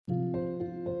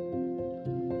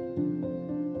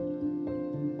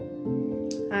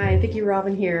Vicki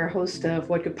Robin here, host of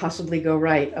What Could Possibly Go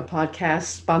Right, a podcast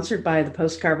sponsored by the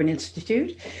Post Carbon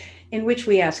Institute, in which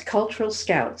we ask cultural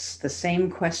scouts the same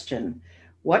question: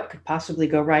 what could possibly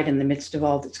go right in the midst of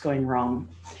all that's going wrong?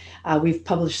 We've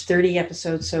published 30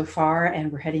 episodes so far,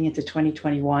 and we're heading into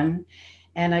 2021.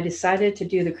 And I decided to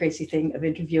do the crazy thing of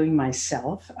interviewing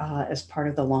myself as part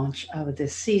of the launch of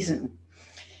this season.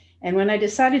 And when I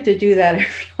decided to do that, I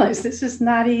realized this is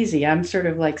not easy. I'm sort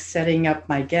of like setting up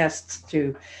my guests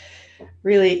to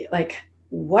really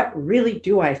what really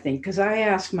do I think? Because I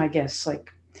ask my guests,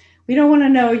 we don't want to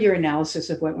know your analysis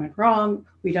of what went wrong.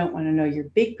 We don't want to know your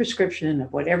big prescription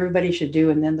of what everybody should do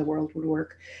and then the world would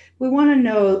work. We want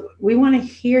to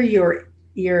hear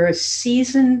your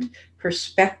seasoned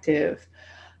perspective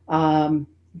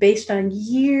based on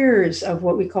years of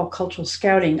what we call cultural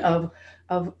scouting, of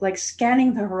like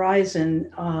scanning the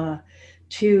horizon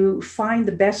to find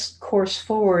the best course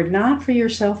forward, not for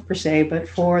yourself per se, but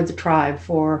for the tribe,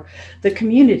 for the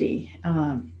community.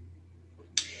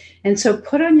 And so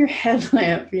put on your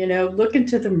headlamp, look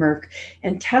into the murk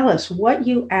and tell us what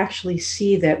you actually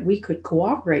see that we could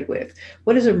cooperate with.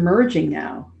 What is emerging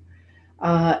now?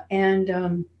 And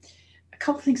a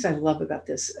couple things I love about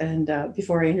this. And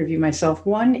before I interview myself,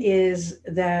 one is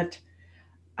that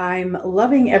I'm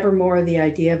loving ever more the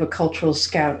idea of a cultural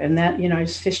scout, and that, I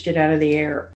just fished it out of the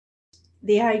air.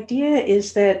 The idea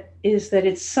is that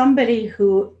it's somebody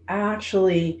who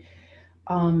actually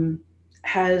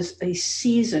has a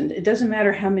seasoned, it doesn't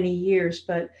matter how many years,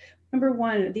 but number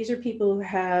one, these are people who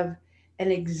have an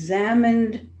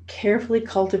examined, carefully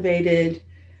cultivated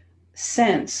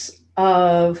sense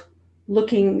of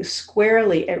looking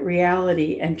squarely at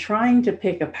reality and trying to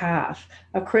pick a path,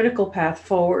 a critical path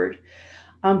forward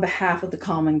on behalf of the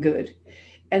common good.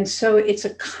 And so it's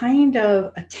a kind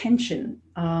of attention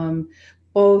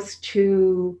both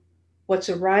to what's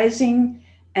arising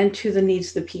and to the needs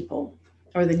of the people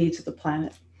or the needs of the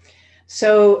planet.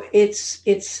 So and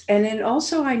then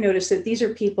also I noticed that these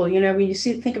are people, when you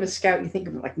think of a scout, you think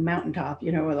of like a mountaintop,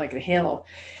 or like a hill.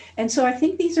 And so I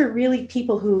think these are really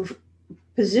people who've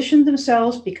positioned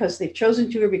themselves because they've chosen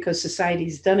to, or because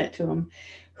society's done it to them,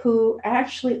 who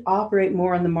actually operate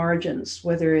more on the margins,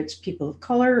 whether it's people of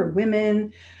color or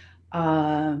women,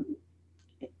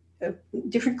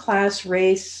 different class,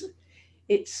 race.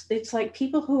 It's like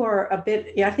people who are a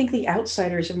bit, I think the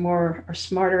outsiders are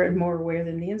smarter and more aware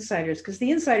than the insiders, because the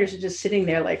insiders are just sitting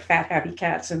there like fat, happy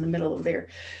cats in the middle of their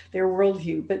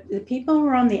worldview. But the people who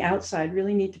are on the outside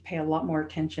really need to pay a lot more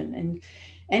attention. And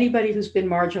anybody who's been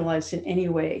marginalized in any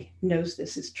way knows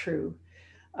this is true.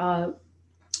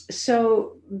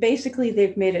 So basically,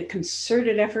 they've made a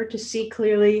concerted effort to see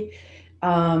clearly.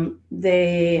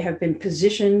 They have been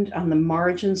positioned on the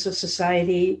margins of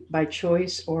society by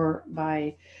choice or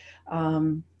by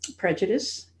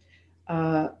prejudice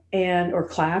or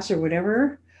class or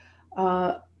whatever.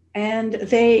 And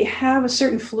they have a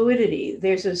certain fluidity.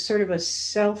 There's a sort of a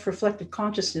self-reflective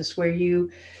consciousness where you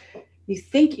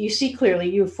think you see clearly,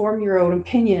 you form your own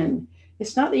opinion.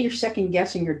 It's not that you're second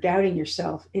guessing or doubting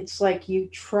yourself. It's like you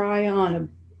try on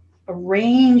a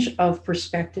range of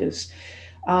perspectives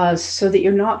so that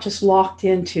you're not just locked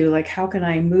into like, how can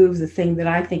I move the thing that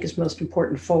I think is most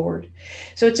important forward?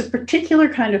 So it's a particular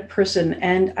kind of person.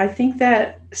 And I think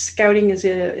that scouting is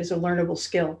a learnable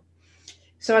skill.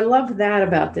 So I love that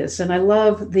about this. And I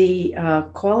love the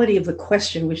quality of the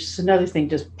question, which is another thing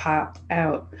just popped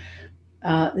out.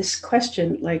 This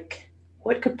question, like,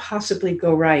 what could possibly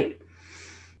go right?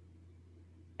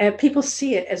 And people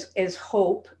see it as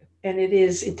hope, and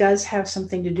it does have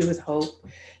something to do with hope.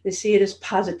 They see it as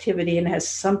positivity, and it has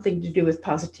something to do with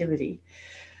positivity.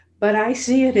 But I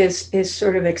see it as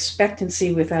sort of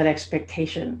expectancy without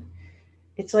expectation.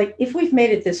 It's like, if we've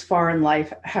made it this far in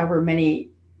life, however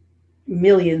many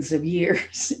millions of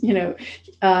years, there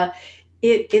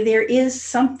is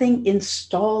something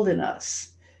installed in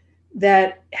us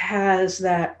that has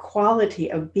that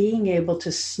quality of being able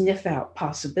to sniff out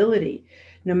possibility,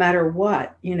 no matter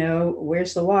what.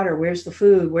 Where's the water, where's the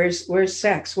food, where's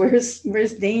sex, where's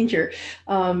danger.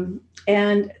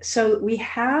 And so we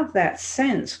have that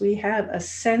sense, we have a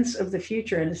sense of the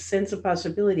future and a sense of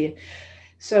possibility.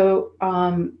 So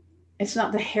it's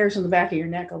not the hairs on the back of your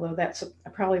neck, although that's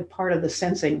probably part of the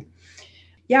sensing.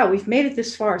 Yeah, we've made it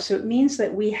this far. So it means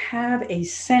that we have a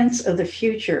sense of the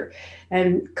future.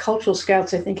 And cultural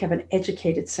scouts, I think, have an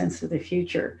educated sense of the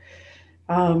future.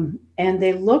 And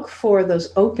they look for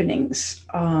those openings.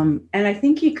 And I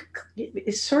think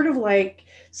it's sort of like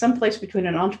someplace between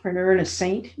an entrepreneur and a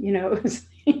saint.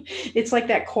 It's like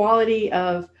that quality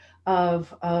of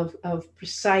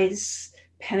precise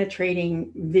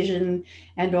penetrating vision,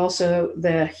 and also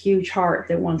the huge heart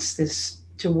that wants this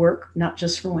to work, not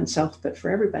just for oneself, but for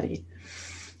everybody.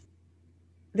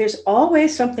 There's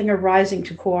always something arising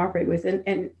to cooperate with.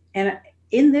 And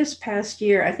in this past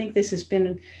year, I think this has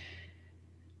been,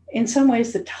 in some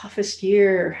ways, the toughest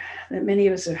year that many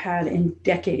of us have had in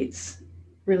decades,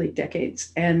 really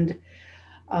decades. And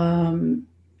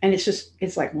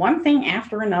it's like one thing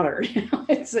after another,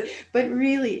 but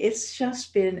really it's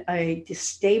just been a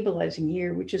destabilizing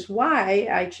year, which is why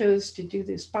I chose to do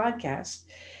this podcast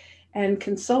and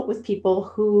consult with people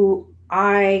who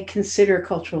I consider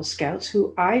cultural scouts,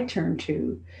 who I turn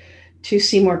to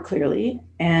see more clearly,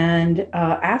 and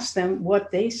ask them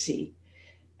what they see,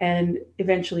 and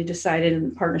eventually decided,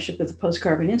 in partnership with the Post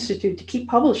Carbon Institute, to keep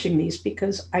publishing these,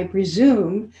 because I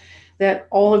presume that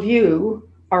all of you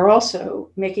are also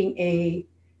making a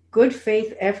good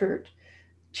faith effort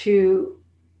to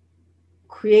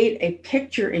create a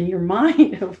picture in your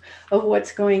mind of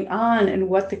what's going on and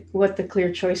what the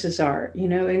clear choices are,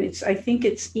 and I think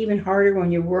it's even harder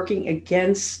when you're working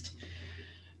against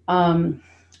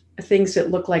things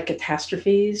that look like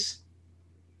catastrophes.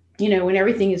 When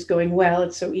everything is going well,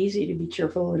 it's so easy to be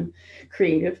cheerful and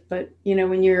creative. But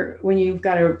when you've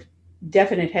got a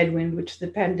definite headwind, which is the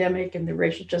pandemic and the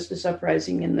racial justice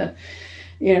uprising and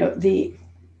the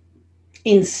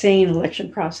insane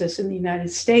election process in the United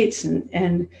States,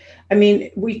 and I mean,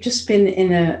 we've just been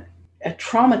in a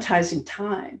traumatizing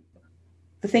time.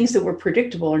 The things that were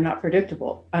predictable are not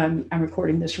predictable. I'm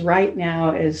recording this right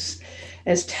now as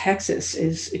Texas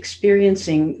is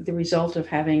experiencing the result of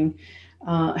having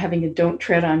a "Don't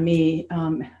Tread on Me"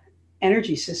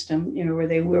 energy system, where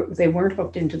they weren't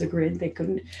hooked into the grid. They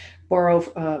couldn't borrow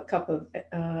a cup of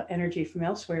energy from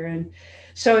elsewhere. And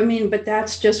so, I mean, but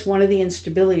that's just one of the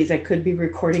instabilities. I could be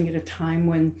recording at a time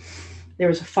when there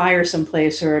was a fire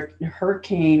someplace, or a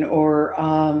hurricane, or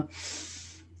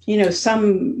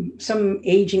some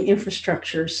aging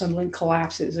infrastructure suddenly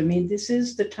collapses. I mean, this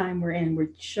is the time we're in.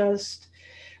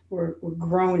 We're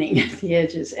groaning at the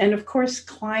edges. And of course,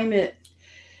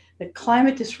 the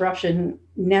climate disruption,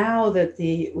 now that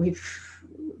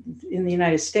in the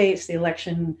United States, the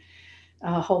election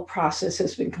whole process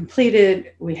has been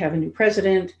completed. We have a new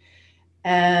president,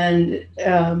 and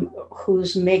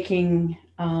who's making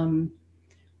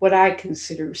what I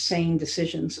consider sane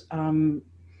decisions, and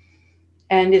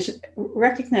is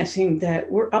recognizing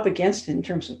that we're up against it in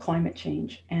terms of climate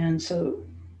change. And so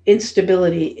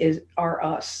instability are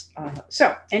us.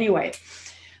 So anyway,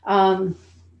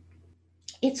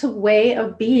 it's a way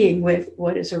of being with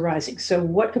what is arising. So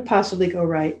what could possibly go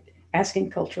right? Asking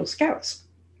cultural scouts.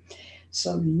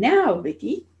 So now,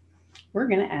 Vicki, we're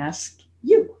going to ask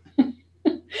you.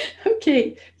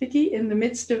 Okay, Vicki, in the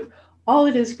midst of all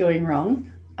it is going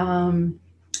wrong,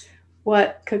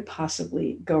 what could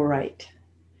possibly go right?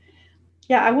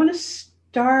 Yeah, I want to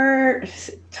start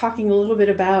talking a little bit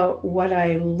about what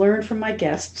I learned from my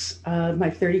guests, my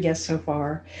 30 guests so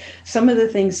far. Some of the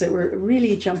things that were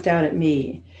really jumped out at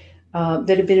me,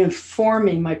 that have been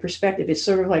informing my perspective. It's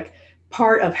sort of like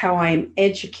part of how I'm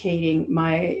educating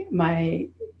my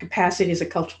capacity as a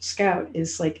cultural scout,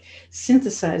 is like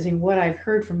synthesizing what I've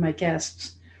heard from my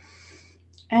guests.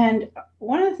 And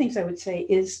one of the things I would say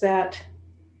is that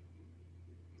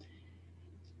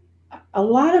a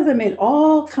lot of them, it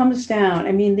all comes down.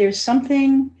 I mean, there's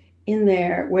something in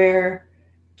there where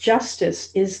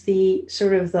justice is the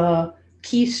sort of the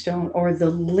keystone or the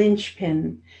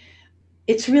linchpin.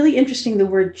 It's really interesting, the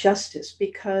word justice,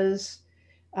 because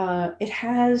it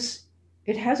has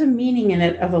a meaning in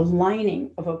it of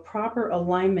aligning, of a proper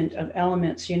alignment of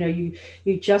elements. You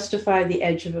justify the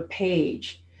edge of a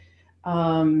page,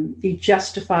 you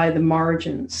justify the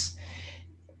margins.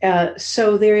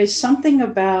 So there is something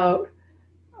about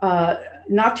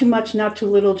not too much, not too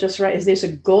little, just right. There's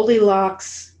a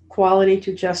Goldilocks quality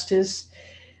to justice,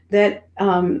 that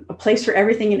a place for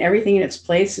everything and everything in its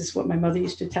place is what my mother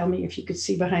used to tell me. If you could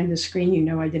see behind the screen,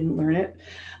 I didn't learn it.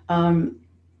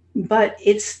 But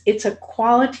it's a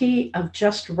quality of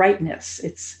just rightness.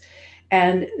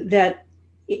 And that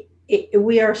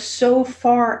we are so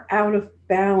far out of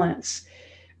balance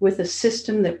with a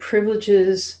system that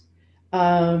privileges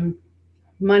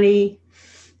money,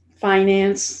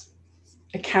 finance,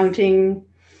 accounting,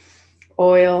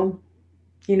 oil.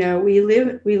 We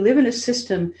live in a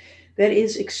system that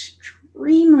is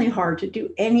extremely hard to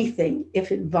do anything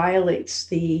if it violates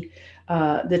the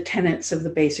tenets of the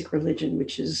basic religion,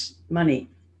 which is money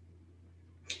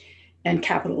and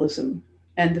capitalism,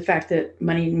 and the fact that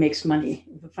money makes money,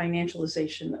 the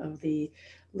financialization of the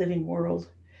living world.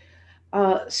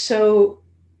 So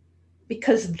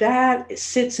because that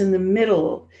sits in the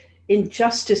middle.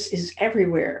 Injustice is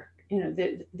everywhere.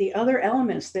 The other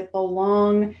elements that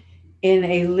belong in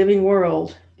a living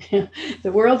world,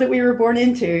 the world that we were born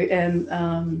into, and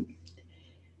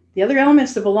the other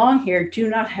elements that belong here do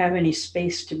not have any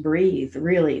space to breathe.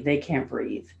 Really, they can't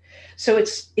breathe. So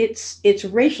it's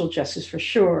racial justice for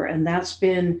sure, and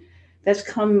that's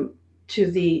come to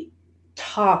the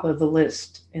top of the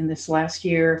list in this last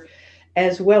year,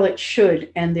 as well it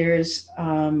should. And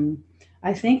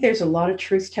I think there's a lot of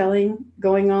truth telling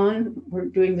going on. We're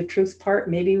doing the truth part.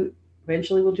 Maybe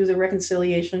eventually we'll do the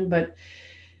reconciliation, but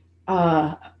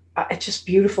uh, it's just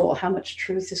beautiful how much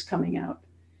truth is coming out,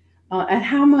 and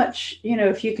how much,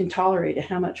 if you can tolerate it,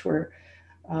 how much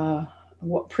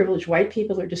what privileged white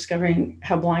people are discovering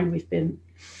how blind we've been.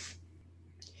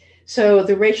 So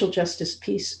the racial justice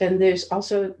piece, and there's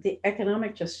also the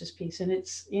economic justice piece. And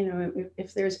it's,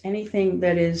 if there's anything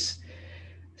that is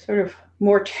sort of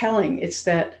more telling, it's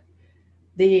that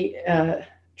the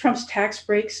Trump's tax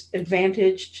breaks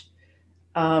advantaged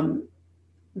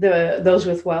those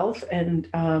with wealth, and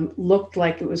looked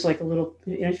like it was like a little,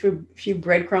 a few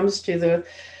breadcrumbs to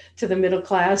the middle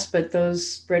class, but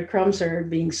those breadcrumbs are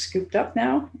being scooped up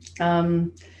now.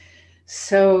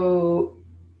 So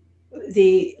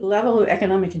the level of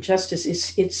economic injustice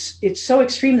is it's so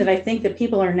extreme that I think that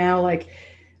people are now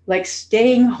like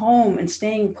staying home and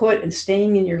staying put and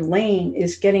staying in your lane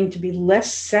is getting to be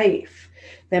less safe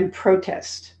than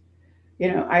protest.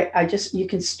 I just, you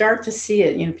can start to see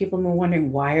it. People were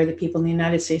wondering, why are the people in the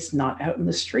United States not out in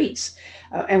the streets?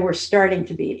 And we're starting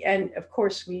to be. And of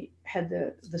course, we had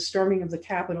the storming of the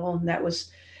Capitol, and that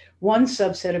was one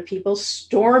subset of people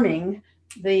storming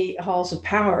the halls of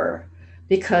power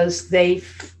because they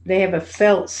have a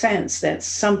felt sense that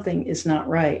something is not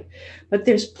right. But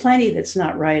there's plenty that's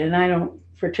not right, and I don't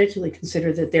particularly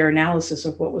consider that their analysis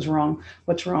of what's rotten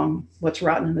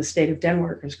in the state of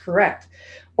Denmark is correct,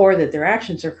 or that their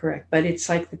actions are correct. But it's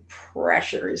like the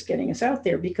pressure is getting us out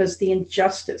there because the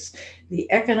injustice, the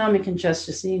economic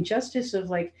injustice, the injustice of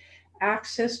like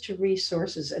access to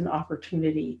resources and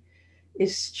opportunity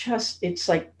it's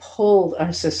like pulled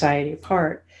our society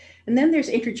apart. And then there's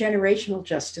intergenerational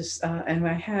justice. And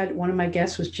I had one of my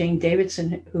guests was Jane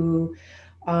Davidson, who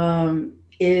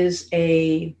is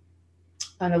an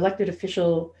elected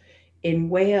official in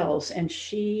Wales, and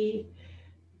she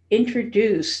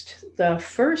introduced the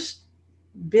first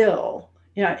bill,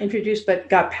 introduced, but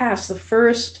got passed the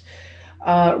first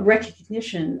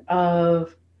recognition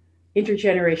of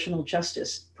intergenerational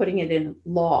justice, putting it in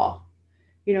law.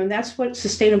 And that's what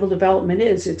sustainable development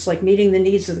is. It's like meeting the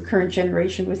needs of the current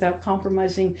generation without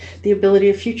compromising the ability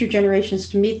of future generations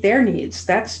to meet their needs.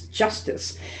 That's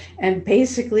justice. And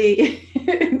basically,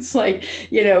 it's like,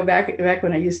 back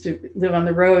when I used to live on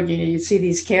the road, you'd see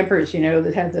these campers,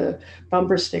 that had the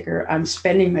bumper sticker, "I'm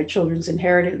spending my children's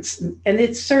inheritance." And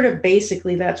it's sort of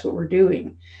basically that's what we're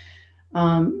doing.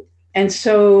 And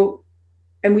so,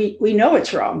 and we know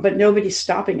it's wrong, but nobody's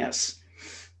stopping us.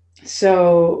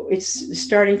 So it's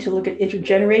starting to look at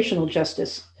intergenerational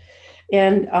justice,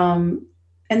 and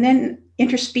then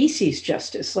interspecies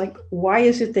justice. Like, why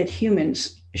is it that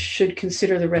humans should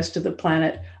consider the rest of the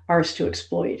planet ours to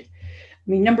exploit? I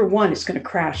mean, number one, it's going to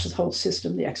crash the whole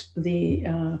system.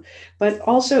 But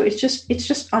also it's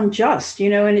just unjust,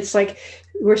 and it's like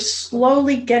we're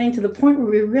slowly getting to the point where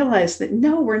we realize that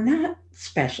no, we're not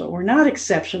special, we're not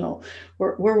exceptional,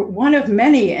 we're one of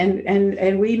many,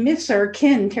 and we miss our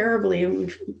kin terribly,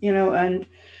 and and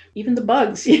even the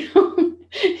bugs,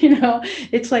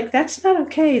 it's like that's not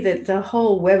okay, that the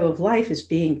whole web of life is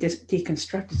being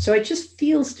deconstructed. So it just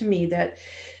feels to me that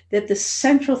the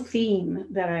central theme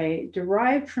that I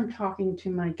derived from talking to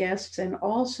my guests, and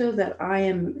also that I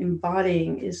am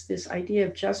embodying, is this idea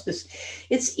of justice.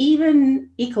 It's even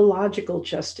ecological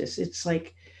justice. It's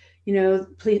like,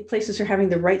 places are having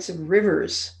the rights of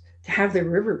rivers to have their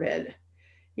riverbed.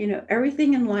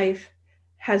 Everything in life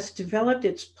has developed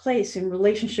its place in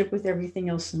relationship with everything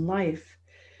else in life.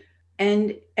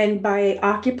 And by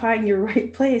occupying your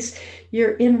right place,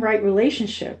 you're in right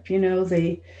relationship.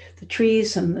 The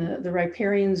trees and the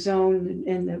riparian zone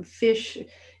and the fish,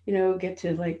 get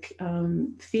to like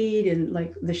feed, and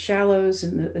like the shallows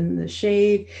and the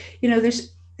shade.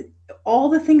 There's all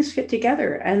the things fit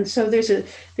together, and so there's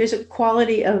a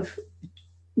quality of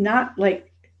not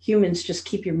like humans just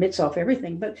keep your mitts off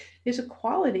everything, but there's a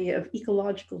quality of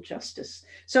ecological justice.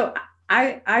 So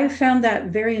I found that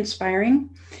very inspiring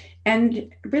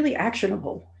and really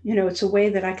actionable. It's a way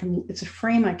that it's a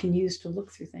frame I can use to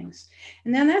look through things.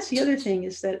 And then that's the other thing,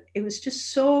 is that it was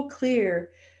just so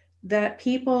clear that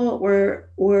people were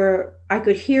I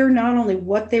could hear not only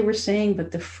what they were saying,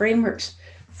 but the frameworks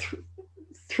th-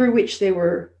 through which they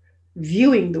were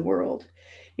viewing the world.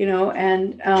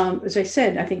 And as I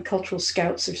said, I think cultural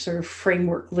scouts are sort of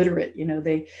framework literate.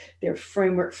 They're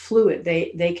framework fluid.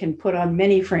 They can put on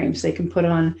many frames. They can put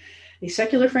on a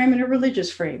secular frame and a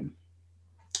religious frame.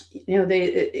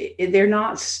 They're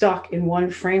not stuck in one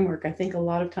framework. I think a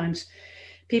lot of times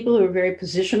people who are very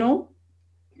positional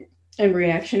and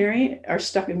reactionary are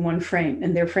stuck in one frame,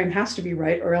 and their frame has to be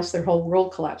right, or else their whole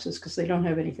world collapses because they don't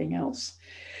have anything else.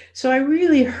 So I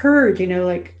really heard,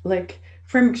 like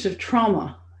frameworks of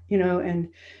trauma, and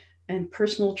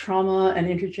personal trauma and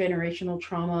intergenerational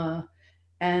trauma.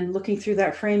 And looking through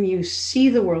that frame, you see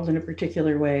the world in a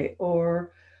particular way,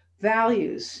 or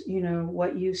values,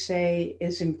 what you say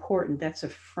is important. That's a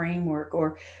framework.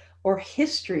 Or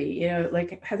history,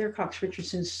 like Heather Cox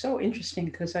Richardson is so interesting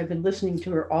because I've been listening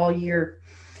to her all year.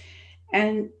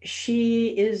 And she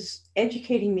is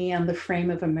educating me on the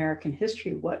frame of American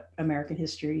history, what American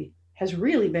history has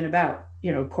really been about,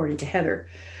 according to Heather.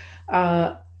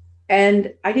 Uh,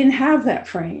 and I didn't have that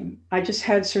frame. I just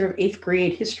had sort of eighth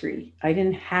grade history. I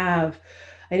didn't have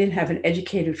an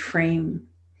educated frame.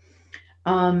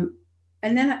 Um,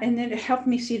 and then it helped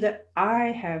me see that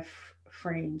I have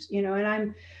frames,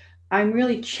 and I'm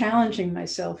really challenging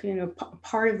myself.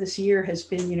 Part of this year has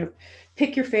been,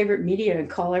 pick your favorite media and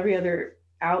call every other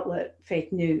outlet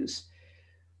fake news.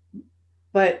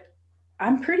 But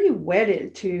I'm pretty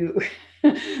wedded to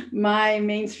my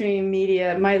mainstream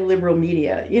media, my liberal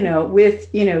media, with,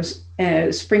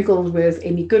 sprinkled with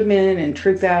Amy Goodman and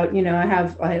Truth Out. I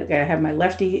have my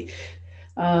lefty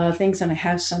things, and I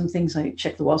have some things I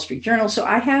check the Wall Street Journal. So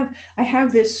I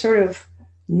have this sort of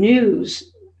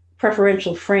news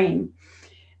preferential frame.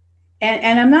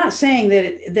 And I'm not saying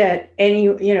that any,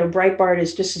 Breitbart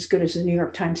is just as good as the New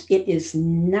York Times. It is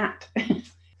not.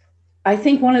 I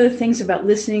think one of the things about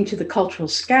listening to the cultural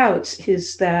scouts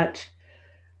is that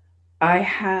I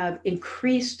have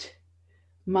increased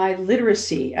my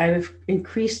literacy. I've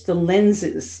increased the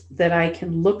lenses that I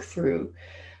can look through.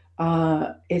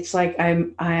 It's like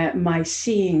my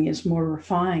seeing is more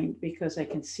refined because I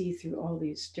can see through all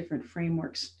these different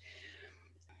frameworks.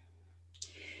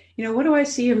 What do I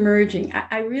see emerging?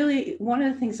 I really, one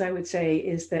of the things I would say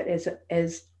is that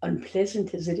as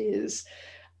unpleasant as it is,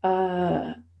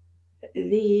 uh,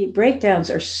 the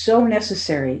breakdowns are so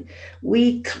necessary.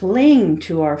 We cling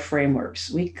to our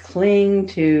frameworks. We cling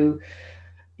to,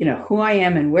 who I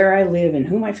am and where I live and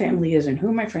who my family is and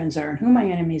who my friends are and who my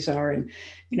enemies are and,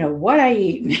 what I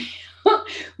eat.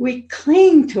 We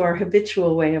cling to our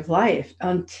habitual way of life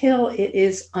until it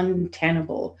is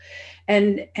untenable.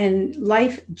 And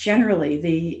life generally,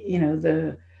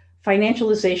 the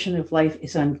financialization of life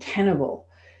is untenable.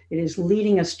 It is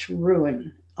leading us to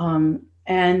ruin.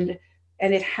 And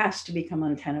it has to become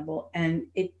untenable. And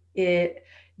it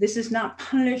this is not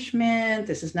punishment.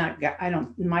 This is not, I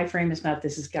don't, my frame is not,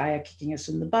 this is Gaia kicking us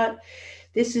in the butt.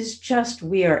 This is just,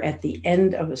 we are at the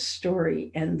end of a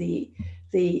story, and the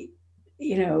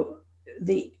you know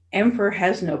the emperor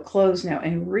has no clothes now,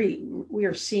 and we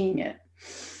are seeing it.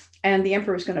 And the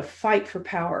emperor is going to fight for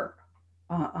power.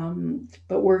 But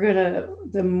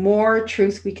the more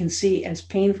truth we can see, as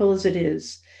painful as it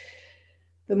is,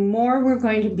 the more we're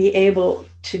going to be able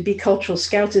to be cultural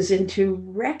scouts, is in to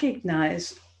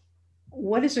recognize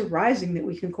what is arising that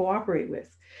we can cooperate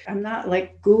with. I'm not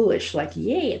like ghoulish, like,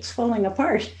 yay, it's falling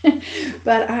apart.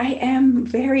 But I am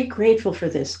very grateful for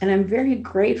this. And I'm very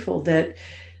grateful that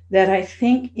I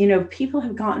think, people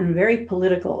have gotten very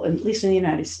political, at least in the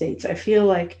United States. I feel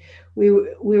like we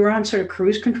were on sort of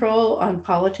cruise control on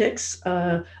politics,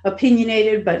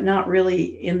 opinionated, but not really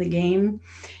in the game.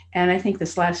 And I think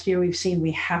this last year we've seen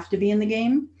we have to be in the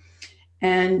game.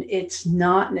 And it's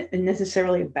not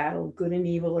necessarily a battle of good and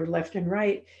evil or left and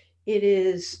right. It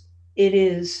is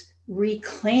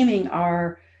reclaiming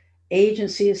our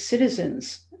agency as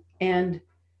citizens, and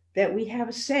that we have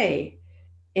a say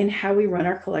in how we run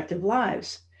our collective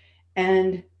lives.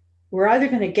 And we're either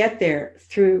going to get there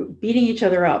through beating each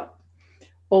other up,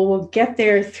 or we'll get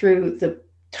there through the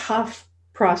tough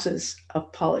process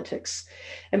of politics.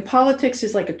 And politics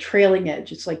is like a trailing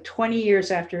edge. It's like 20 years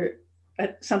after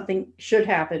something should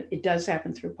happen, it does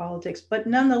happen through politics. But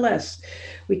nonetheless,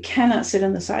 we cannot sit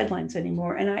on the sidelines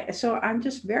anymore. So I'm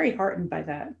just very heartened by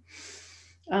that.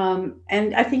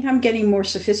 And I think I'm getting more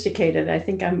sophisticated. I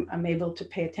think I'm able to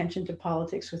pay attention to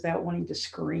politics without wanting to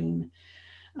scream.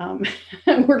 I'm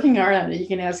working hard on it. You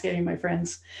can ask any of my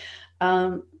friends.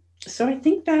 So I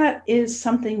think that is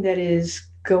something that is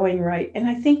going right. And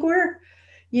I think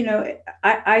you know,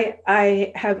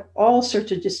 I have all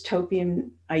sorts of dystopian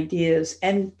ideas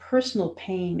and personal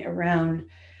pain around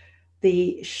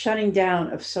the shutting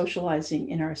down of socializing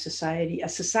in our society. A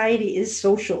society is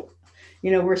social.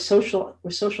 You know, we're social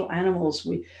animals.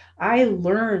 I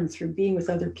learn through being with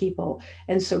other people.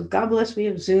 And so God bless we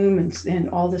have Zoom and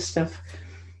all this stuff.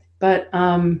 But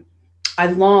I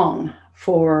long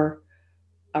for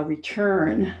a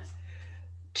return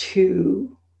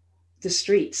to the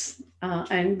streets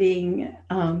and being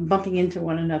bumping into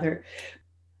one another.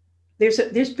 There's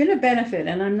been a benefit,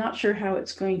 and I'm not sure how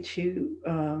it's going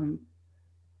to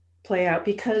play out,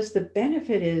 because the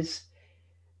benefit is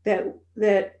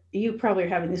that you probably are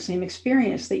having the same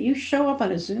experience, that you show up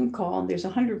on a Zoom call and there's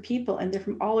 100 people and they're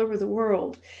from all over the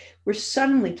world. We're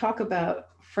suddenly talk about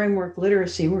framework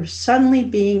literacy. We're suddenly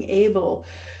being able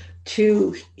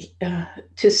to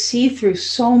to see through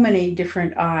so many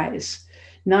different eyes,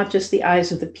 not just the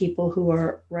eyes of the people who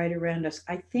are right around us.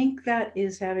 I think that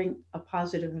is having a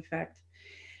positive effect.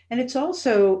 And it's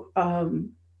also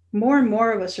more and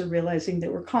more of us are realizing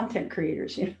that we're content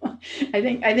creators. You know, I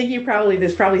think you probably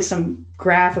there's probably some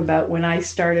graph about when I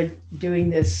started doing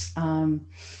these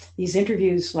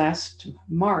interviews last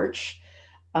March.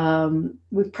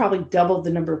 We've probably doubled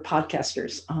the number of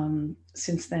podcasters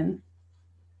since then,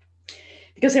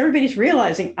 because everybody's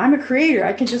realizing I'm a creator.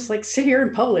 I can just like sit here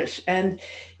and publish. And,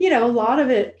 you know, a lot of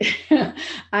it,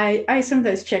 I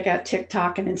sometimes check out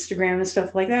TikTok and Instagram and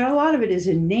stuff like that. A lot of it is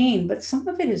inane, but some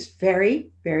of it is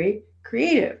very, very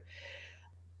creative.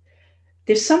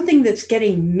 There's something that's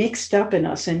getting mixed up in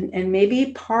us. And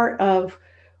maybe part of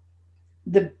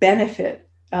the benefit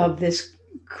of this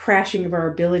crashing of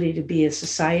our ability to be a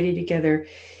society together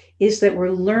is that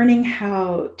we're learning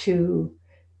how to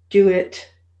do it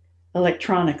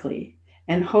electronically,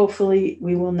 and hopefully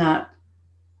we will not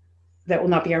that will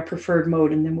not be our preferred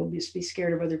mode, and then we'll just be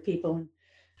scared of other people.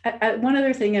 And one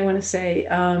other thing I want to say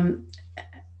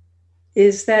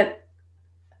is that,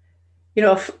 you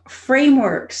know,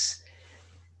 frameworks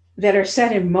that are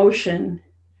set in motion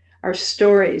are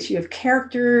stories. You have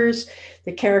characters,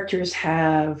 the characters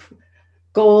have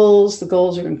goals, the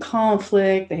goals are in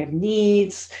conflict, they have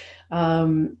needs,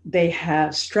 they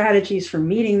have strategies for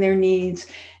meeting their needs.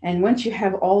 And once you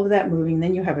have all of that moving,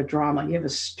 then you have a drama, you have a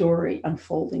story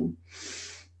unfolding.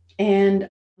 And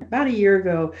about a year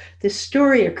ago, this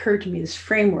story occurred to me, this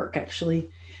framework actually.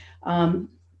 And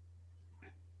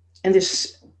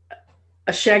there's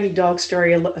a shaggy dog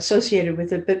story associated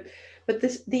with it. But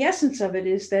the essence of it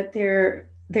is that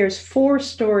there's four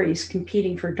stories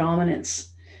competing for dominance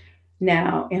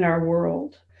now in our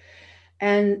world.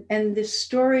 And the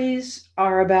stories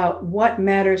are about what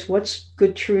matters, what's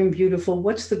good, true, and beautiful,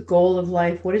 what's the goal of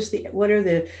life, what are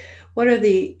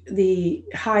the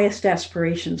highest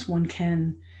aspirations one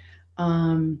can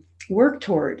work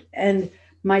toward. And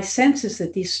my sense is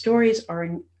that these stories are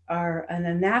an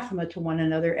anathema to one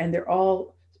another, and they're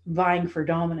all vying for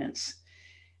dominance.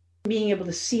 Being able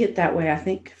to see it that way, I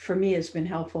think, for me, has been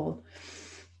helpful.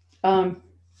 And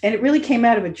it really came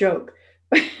out of a joke.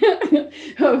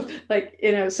 Of, like,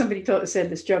 you know, somebody said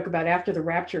this joke about, after the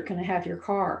rapture, can I have your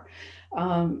car?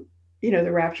 You know,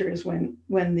 the rapture is when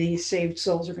the saved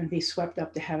souls are going to be swept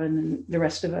up to heaven, and the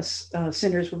rest of us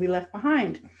sinners will be left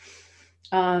behind.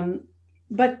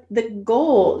 But the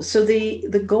goal, so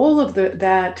the goal of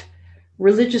that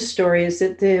religious story is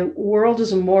that the world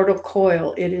is a mortal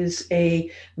coil. It is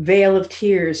a vale of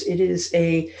tears. It is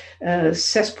a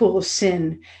cesspool of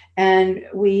sin. And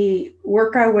we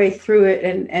work our way through it,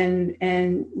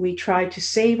 and we try to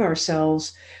save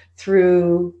ourselves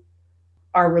through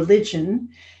our religion,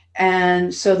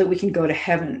 and so that we can go to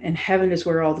heaven. And heaven is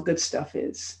where all the good stuff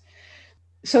is.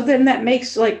 So then that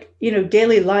makes, like, you know,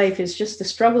 daily life is just, the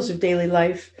struggles of daily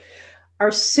life are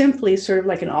simply sort of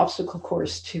like an obstacle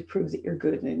course to prove that you're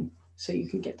good, and so you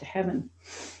can get to heaven.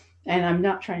 And I'm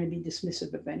not trying to be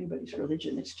dismissive of anybody's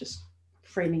religion. It's just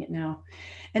framing it now.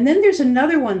 And then there's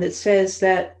another one that says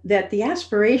that the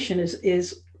aspiration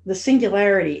is the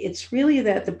singularity. It's really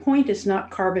that the point is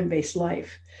not carbon-based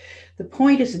life. The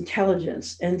point is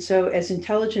intelligence. And so as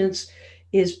intelligence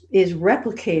is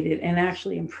replicated and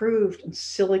actually improved in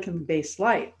silicon-based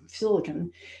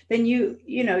silicon, then you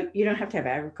don't have to have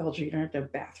agriculture, you don't have to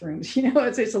have bathrooms. You know,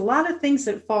 there's a lot of things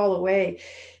that fall away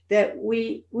that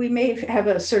we may have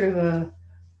a sort of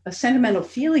a sentimental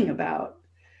feeling about.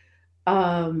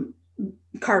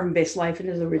 Carbon-based life, in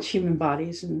other words, human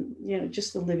bodies, and, you know,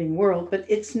 just the living world, but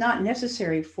it's not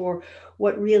necessary for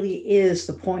what really is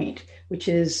the point, which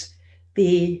is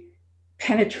the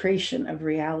penetration of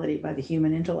reality by the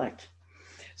human intellect.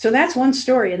 So that's one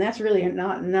story, and that's really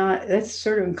not that's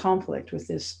sort of in conflict with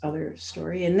this other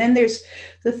story. And then there's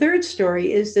the third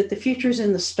story is that the future's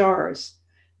in the stars,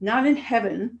 not in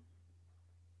heaven,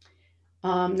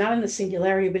 not in the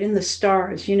singularity, but in the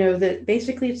stars. That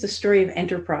basically it's the story of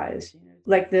enterprise.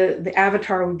 Like the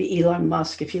avatar would be Elon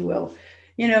Musk, if you will.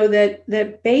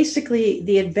 That basically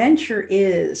the adventure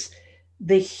is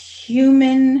the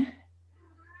human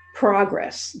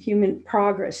progress. Human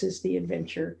progress is the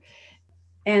adventure.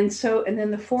 And then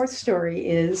the fourth story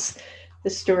is the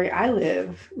story I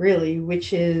live, really,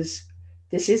 which is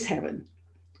this is heaven.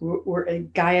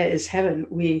 Gaia is heaven.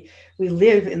 We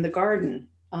live in the garden,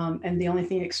 and the only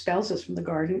thing that expels us from the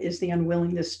garden is the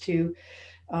unwillingness to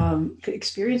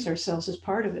experience ourselves as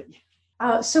part of it.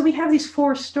 So we have these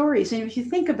four stories, and if you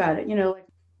think about it, like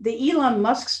the Elon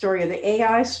Musk story, or the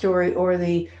AI story, or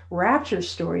the Rapture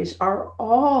stories are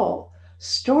all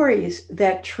stories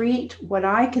that treat what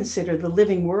I consider the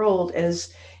living world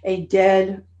as a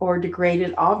dead or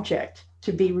degraded object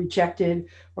to be rejected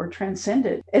or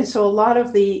transcended. And so a lot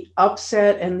of the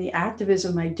upset and the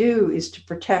activism I do is to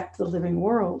protect the living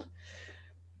world.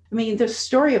 I mean, the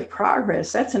story of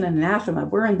progress, that's an anathema.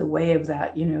 We're in the way of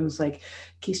that. It's like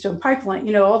Keystone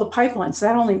Pipeline, all the pipelines,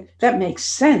 that makes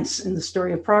sense in the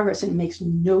story of progress, and it makes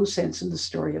no sense in the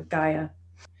story of Gaia.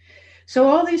 So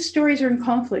all these stories are in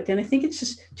conflict. And I think it's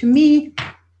just, to me,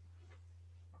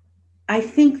 I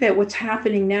think that what's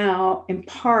happening now in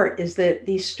part is that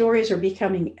these stories are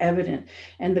becoming evident,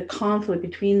 and the conflict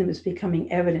between them is becoming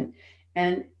evident.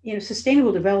 And,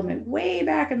 sustainable development, way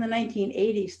back in the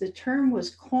 1980s, the term was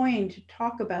coined to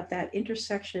talk about that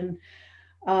intersection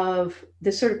of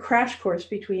this sort of crash course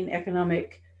between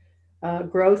economic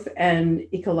growth and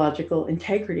ecological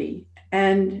integrity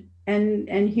and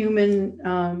human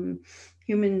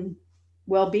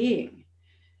well-being.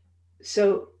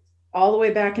 So all the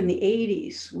way back in the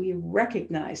 80s, we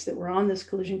recognized that we're on this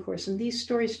collision course. And these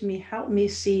stories to me help me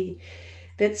see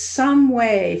that some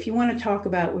way, if you want to talk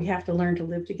about we have to learn to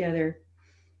live together,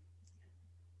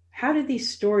 how do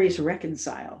these stories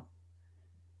reconcile?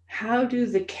 How do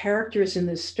the characters in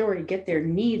this story get their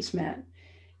needs met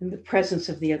in the presence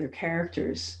of the other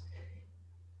characters?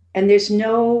 And there's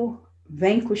no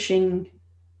vanquishing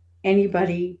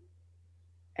anybody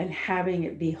and having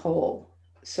it be whole.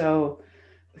 So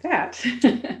with that,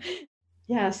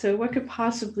 yeah, so what could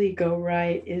possibly go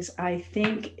right is, I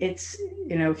think it's,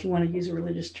 if you want to use a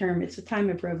religious term, it's a time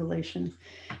of revelation,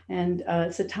 and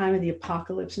it's a time of the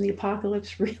apocalypse. And the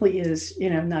apocalypse really is,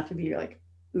 not to be like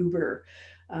uber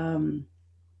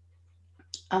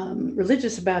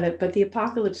religious about it, but the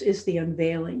apocalypse is the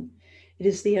unveiling. It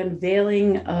is the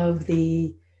unveiling of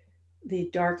the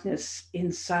darkness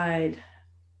inside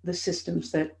the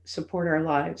systems that support our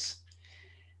lives,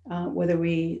 whether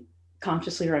we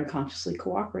consciously or unconsciously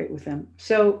cooperate with them.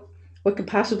 So what could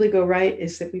possibly go right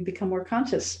is that we become more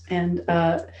conscious. And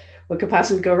what could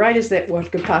possibly go right is that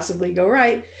what could possibly go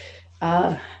right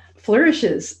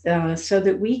flourishes, so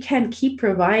that we can keep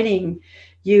providing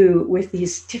you with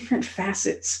these different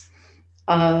facets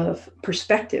of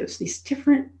perspectives, these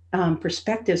different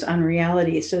perspectives on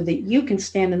reality, so that you can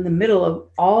stand in the middle of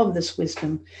all of this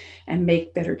wisdom and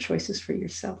make better choices for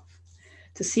yourself,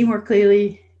 to see more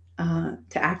clearly, to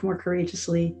act more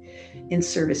courageously in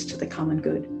service to the common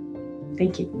good.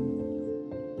 Thank you.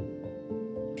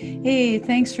 Hey,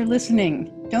 thanks for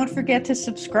listening. Don't forget to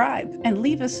subscribe and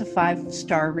leave us a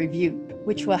 5-star review,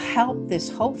 which will help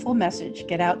this hopeful message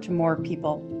get out to more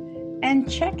people. And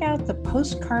check out the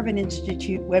Post Carbon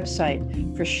Institute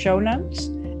website for show notes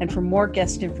and for more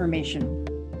guest information.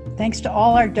 Thanks to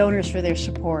all our donors for their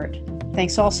support.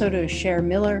 Thanks also to Cher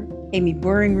Miller, Amy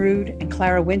Boeringrud, and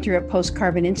Clara Winter at Post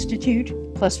Carbon Institute,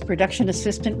 plus production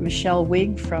assistant Michelle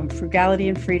Wigg from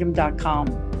frugalityandfreedom.com.